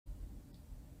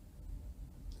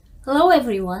Hello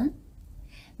everyone.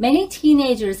 Many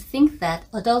teenagers think that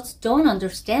adults don't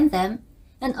understand them,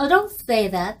 and adults say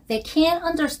that they can't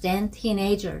understand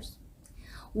teenagers.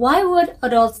 Why would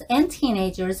adults and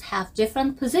teenagers have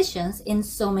different positions in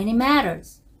so many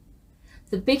matters?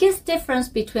 The biggest difference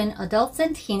between adults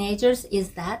and teenagers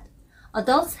is that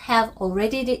adults have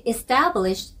already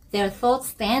established their thought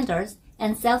standards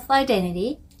and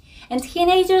self-identity, and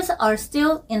teenagers are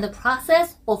still in the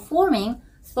process of forming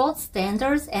thought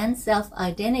standards and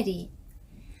self-identity.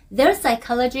 Their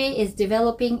psychology is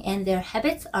developing and their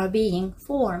habits are being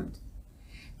formed.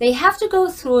 They have to go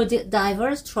through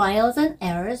diverse trials and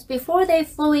errors before they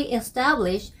fully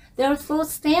establish their thought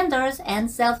standards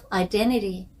and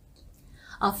self-identity.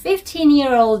 A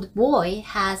 15-year-old boy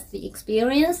has the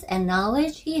experience and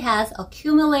knowledge he has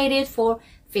accumulated for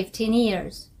 15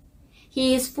 years.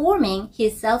 He is forming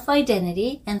his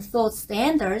self-identity and thought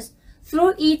standards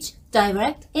through each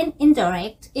direct and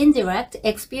indirect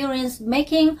experience,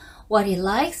 making what he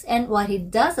likes and what he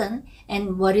doesn't,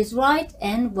 and what is right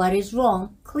and what is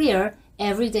wrong clear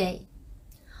every day.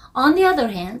 On the other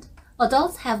hand,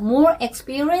 adults have more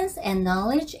experience and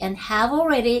knowledge and have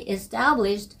already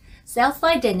established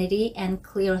self-identity and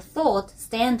clear thought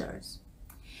standards.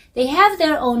 They have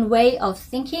their own way of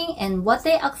thinking and what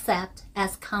they accept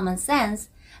as common sense,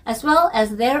 as well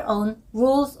as their own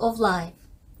rules of life.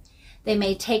 They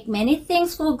may take many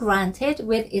things for granted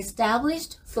with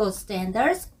established thought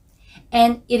standards,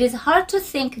 and it is hard to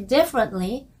think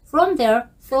differently from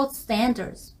their thought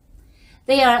standards.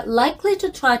 They are likely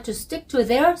to try to stick to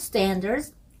their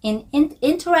standards in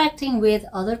interacting with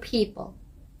other people.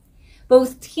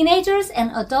 Both teenagers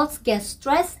and adults get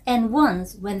stressed and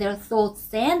worries when their thought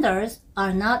standards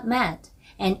are not met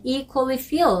and equally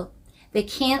feel they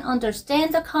can't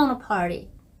understand the counterparty.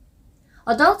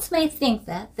 Adults may think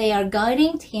that they are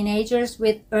guiding teenagers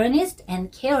with earnest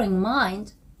and caring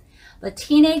mind, but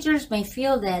teenagers may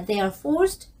feel that they are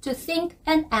forced to think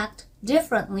and act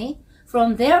differently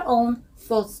from their own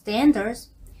thought standards,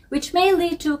 which may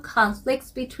lead to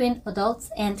conflicts between adults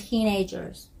and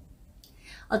teenagers.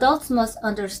 Adults must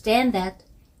understand that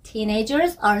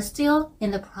teenagers are still in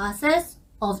the process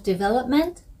of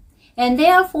development, and they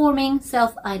are forming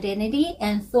self-identity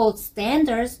and thought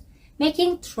standards,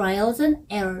 making trials and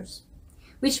errors,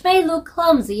 which may look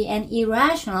clumsy and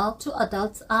irrational to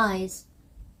adults' eyes.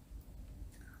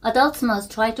 Adults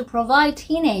must try to provide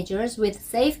teenagers with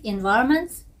safe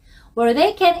environments where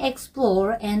they can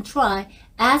explore and try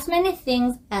as many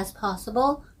things as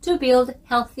possible to build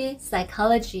healthy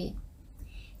psychology.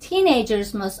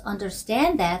 Teenagers must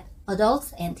understand that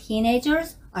adults and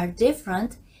teenagers are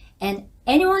different, and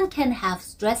anyone can have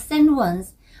stress and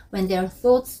worries when their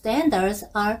thought standards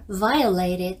are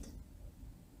violated.